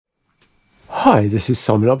Hi, this is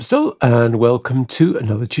Simon Upstill and welcome to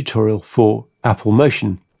another tutorial for Apple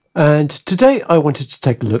Motion. And today I wanted to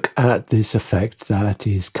take a look at this effect that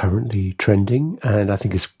is currently trending and I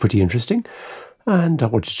think is pretty interesting. And I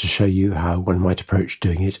wanted to show you how one might approach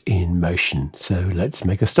doing it in Motion. So let's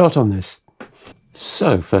make a start on this.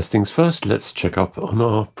 So first things first, let's check up on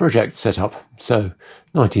our project setup. So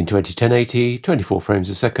 1920 1080, 24 frames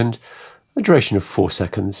a second, a duration of 4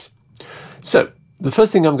 seconds. So the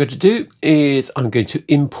first thing I'm going to do is I'm going to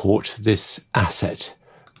import this asset,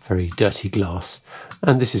 very dirty glass.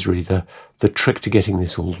 And this is really the trick to getting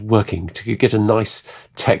this all working, to get a nice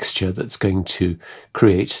texture that's going to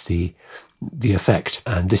create the effect.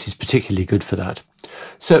 And this is particularly good for that.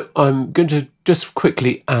 So I'm going to just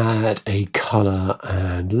quickly add a color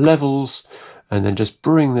and levels, and then just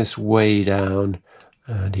bring this way down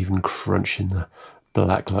and even crunch in the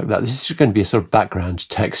black like that. This is going to be a sort of background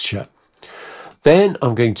texture. Then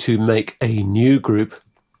I'm going to make a new group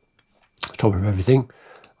on top of everything.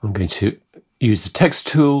 I'm going to use the text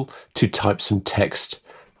tool to type some text,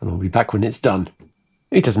 and I'll be back when it's done.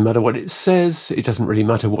 It doesn't matter what it says. It doesn't really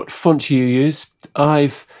matter what font you use.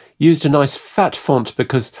 I've used a nice fat font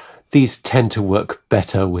because these tend to work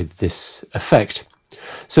better with this effect.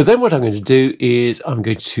 So then what I'm going to do is I'm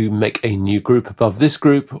going to make a new group above this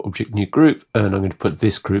group, object new group, and I'm going to put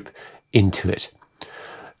this group into it.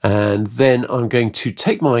 And then I'm going to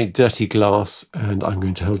take my dirty glass and I'm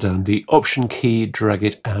going to hold down the Option key, drag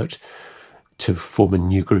it out to form a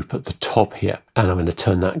new group at the top here. And I'm going to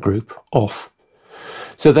turn that group off.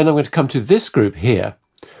 So then I'm going to come to this group here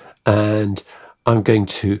and I'm going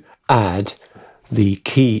to add the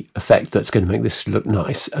key effect that's going to make this look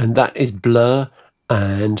nice. And that is blur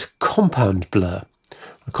and compound blur.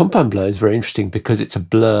 A compound blur is very interesting because it's a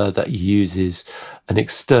blur that uses an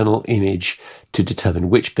external image to determine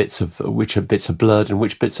which bits are blurred and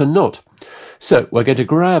which bits are not. So we're going to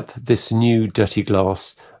grab this new dirty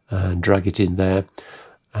glass and drag it in there,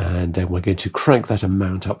 and then we're going to crank that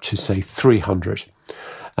amount up to say 300.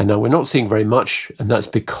 And now we're not seeing very much, and that's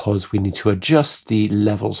because we need to adjust the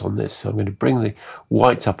levels on this. So I'm going to bring the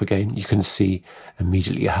whites up again. You can see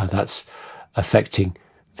immediately how that's affecting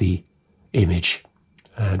the image.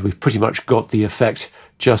 And we've pretty much got the effect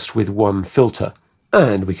just with one filter.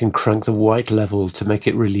 And we can crank the white level to make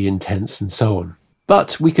it really intense and so on.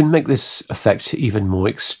 But we can make this effect even more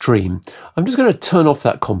extreme. I'm just going to turn off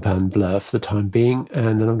that compound blur for the time being,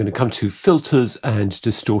 and then I'm going to come to filters and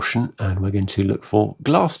distortion, and we're going to look for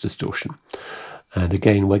glass distortion. And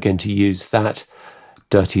again, we're going to use that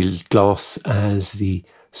dirty glass as the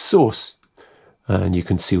source. And you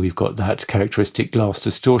can see we've got that characteristic glass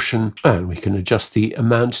distortion, and we can adjust the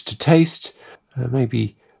amount to taste,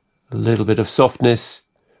 maybe a little bit of softness,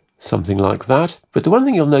 something like that. But the one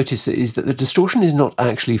thing you'll notice is that the distortion is not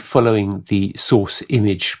actually following the source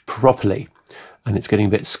image properly, and it's getting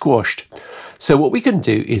a bit squashed. So what we can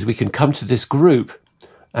do is we can come to this group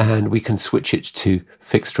and we can switch it to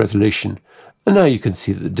fixed resolution. And now you can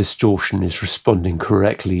see that the distortion is responding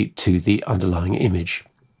correctly to the underlying image.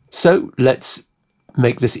 So let's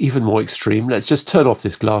make this even more extreme. Let's just turn off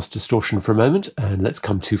this glass distortion for a moment, and let's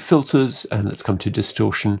come to filters, and let's come to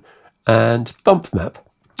distortion and bump map.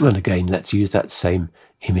 And again, let's use that same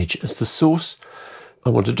image as the source. I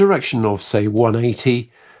want a direction of say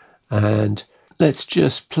 180, and let's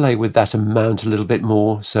just play with that amount a little bit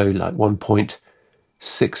more. So like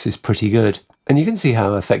 1.6 is pretty good. And you can see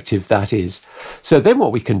how effective that is. So then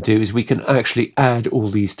what we can do is we can actually add all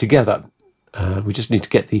these together. We just need to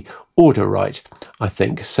get the order right, I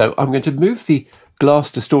think. So I'm going to move the glass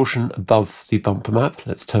distortion above the bumper map.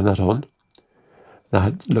 Let's turn that on.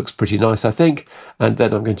 That looks pretty nice, I think. And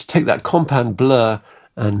then I'm going to take that compound blur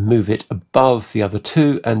and move it above the other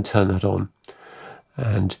two and turn that on.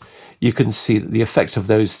 And you can see that the effect of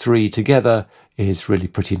those three together is really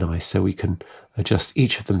pretty nice. So we can adjust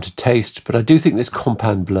each of them to taste. But I do think this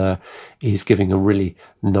compound blur is giving a really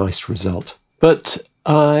nice result. But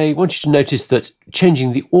I want you to notice that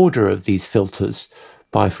changing the order of these filters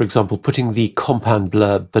by, for example, putting the compound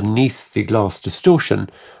blur beneath the glass distortion,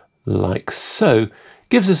 like so,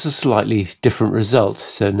 gives us a slightly different result.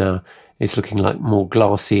 So now it's looking like more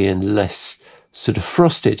glassy and less sort of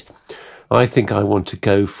frosted. I think I want to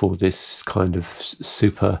go for this kind of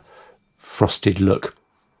super frosted look.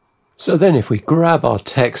 So then if we grab our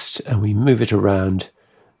text and we move it around,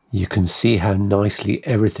 you can see how nicely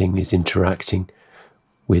everything is interacting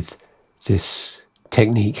with this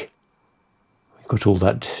technique. We've got all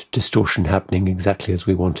that distortion happening exactly as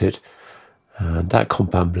we want it. And that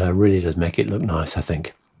compound blur really does make it look nice, I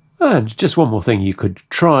think. And just one more thing you could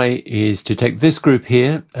try is to take this group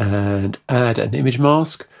here and add an image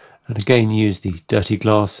mask And again, use the dirty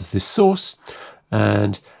glass as this source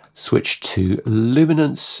and switch to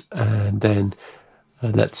luminance, and then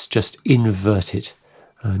let's just invert it.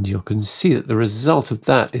 And you can see that the result of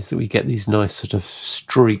that is that we get these nice sort of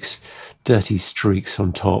streaks, dirty streaks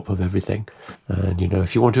on top of everything. And, you know,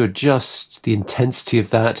 if you want to adjust the intensity of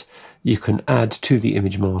that, you can add to the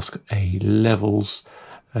image mask a levels,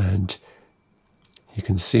 and you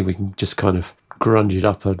can see we can just kind of grunge it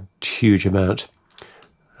up a huge amount.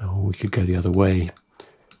 Or we could go the other way,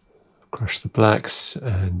 crush the blacks,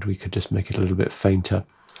 and we could just make it a little bit fainter.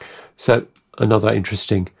 So another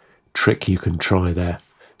interesting trick you can try there.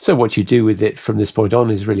 So what you do with it from this point on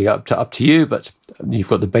is really up to you, but you've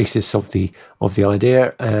got the basis of the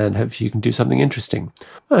idea, and hopefully you can do something interesting.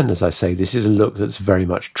 And as I say, this is a look that's very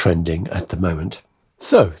much trending at the moment.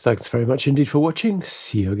 So thanks very much indeed for watching.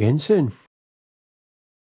 See you again soon.